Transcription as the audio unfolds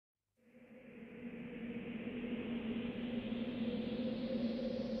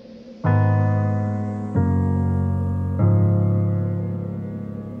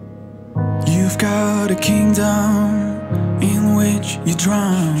You've got a kingdom in which you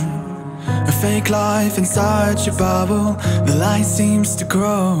drown, a fake life inside your bubble. The light seems to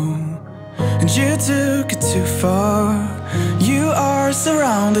grow, and you took it too far. You are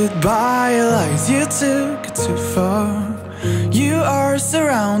surrounded by lies. You took it too far. You are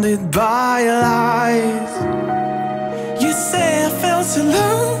surrounded by lies. You say I fell to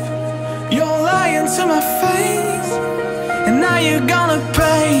love. You're lying to my face, and now you're gonna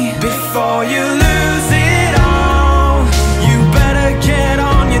pay before you lose it all. You better get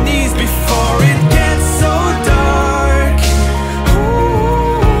on your knees before it gets so dark.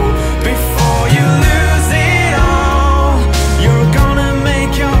 Ooh, before you lose it all, you're gonna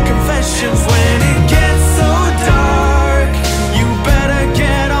make your confessions when it gets so dark. You better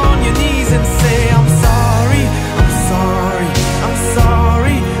get on your knees and say, I'm sorry, I'm sorry, I'm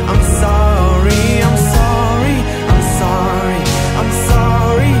sorry, I'm sorry, I'm sorry, I'm sorry, I'm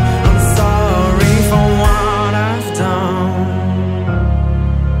sorry, I'm sorry for what I've done.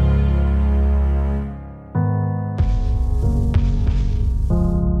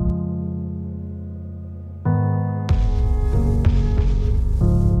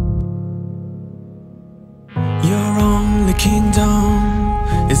 Your only kingdom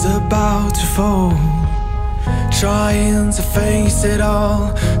is about to fall, trying to face it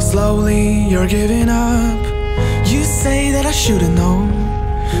all. Slowly you're giving up. You say that I should've known,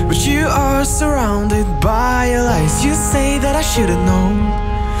 but you are surrounded by lies. You say that I should've known,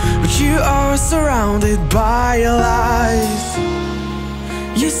 but you are surrounded by lies.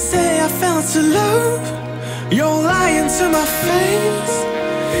 You say I fell to love. You're lying to my face,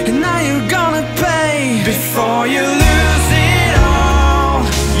 and now you're gonna pay before you lose